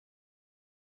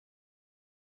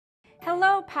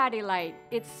Hello, Party Light.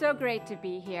 It's so great to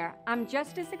be here. I'm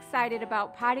just as excited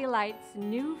about Party Light's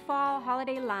new fall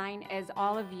holiday line as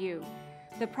all of you.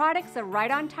 The products are right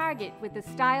on target with the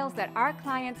styles that our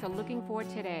clients are looking for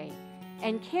today.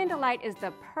 And candlelight is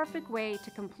the perfect way to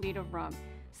complete a room.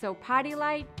 So Party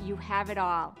Light, you have it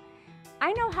all.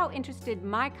 I know how interested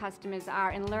my customers are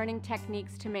in learning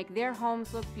techniques to make their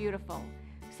homes look beautiful.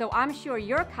 So I'm sure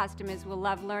your customers will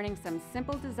love learning some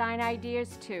simple design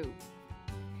ideas too.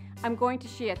 I'm going to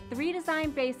share 3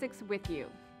 design basics with you.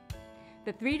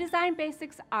 The 3 design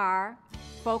basics are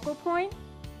focal point,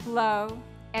 flow,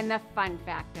 and the fun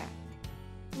factor.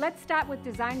 Let's start with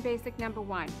design basic number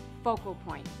 1, focal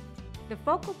point. The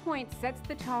focal point sets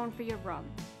the tone for your room.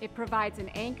 It provides an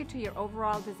anchor to your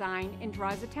overall design and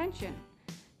draws attention.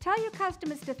 Tell your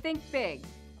customers to think big.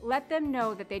 Let them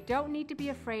know that they don't need to be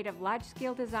afraid of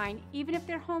large-scale design even if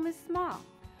their home is small.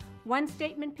 One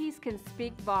statement piece can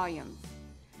speak volumes.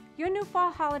 Your new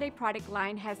fall holiday product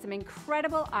line has some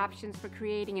incredible options for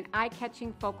creating an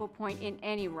eye-catching focal point in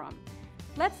any room.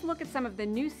 Let's look at some of the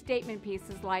new statement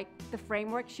pieces like the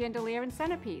framework chandelier and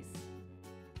centerpiece.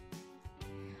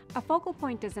 A focal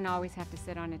point doesn't always have to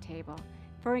sit on a table.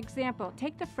 For example,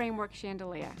 take the framework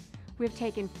chandelier. We've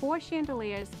taken 4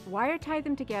 chandeliers, wire-tied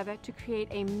them together to create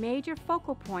a major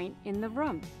focal point in the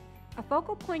room. A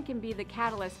focal point can be the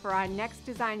catalyst for our next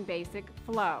design basic,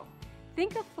 flow.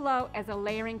 Think of flow as a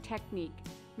layering technique.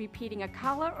 Repeating a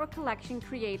color or collection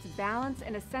creates balance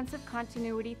and a sense of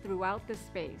continuity throughout the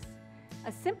space.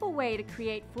 A simple way to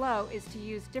create flow is to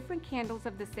use different candles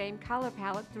of the same color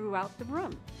palette throughout the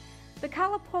room. The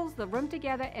color pulls the room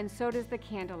together and so does the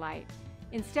candlelight.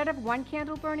 Instead of one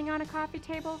candle burning on a coffee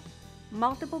table,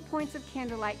 multiple points of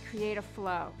candlelight create a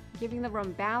flow, giving the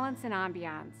room balance and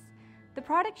ambiance. The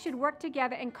products should work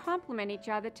together and complement each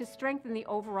other to strengthen the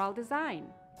overall design.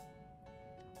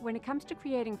 When it comes to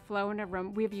creating flow in a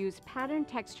room, we've used pattern,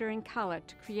 texture, and color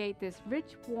to create this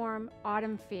rich, warm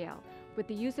autumn feel. With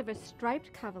the use of a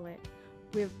striped coverlet,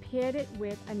 we've paired it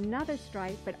with another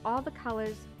stripe, but all the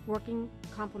colors working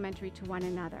complementary to one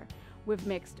another. We've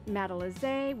mixed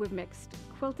metallizé, we've mixed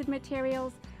quilted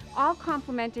materials, all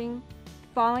complementing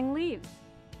falling leaves.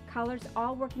 Colors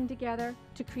all working together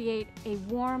to create a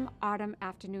warm autumn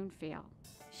afternoon feel.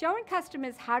 Showing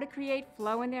customers how to create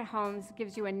flow in their homes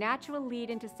gives you a natural lead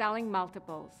into selling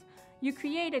multiples. You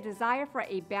create a desire for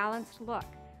a balanced look.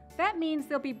 That means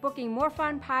they'll be booking more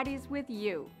fun parties with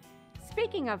you.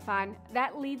 Speaking of fun,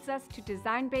 that leads us to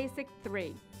design basic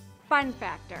 3, fun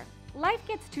factor. Life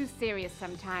gets too serious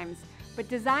sometimes, but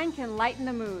design can lighten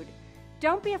the mood.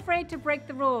 Don't be afraid to break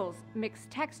the rules. Mix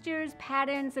textures,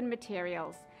 patterns, and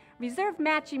materials. Reserve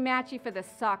matchy-matchy for the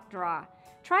sock drawer.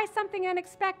 Try something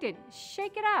unexpected.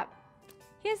 Shake it up.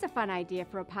 Here's a fun idea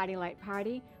for a Party Light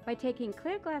party by taking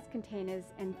clear glass containers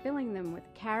and filling them with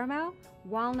caramel,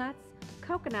 walnuts,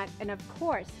 coconut, and of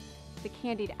course, the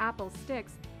candied apple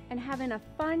sticks, and having a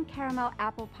fun caramel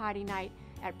apple party night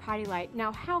at Party Light.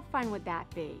 Now, how fun would that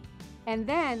be? And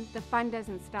then, the fun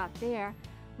doesn't stop there.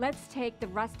 Let's take the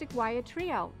rustic wire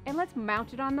trio and let's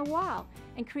mount it on the wall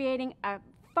and creating a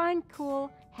fun,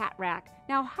 cool hat rack.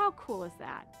 Now, how cool is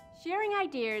that? Sharing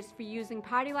ideas for using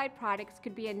Party Light products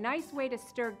could be a nice way to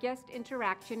stir guest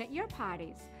interaction at your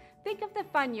parties. Think of the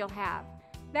fun you'll have.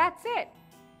 That's it.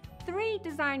 3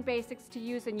 design basics to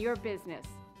use in your business: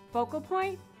 focal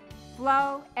point,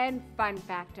 flow, and fun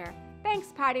factor.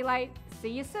 Thanks, Party Light. See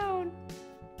you soon.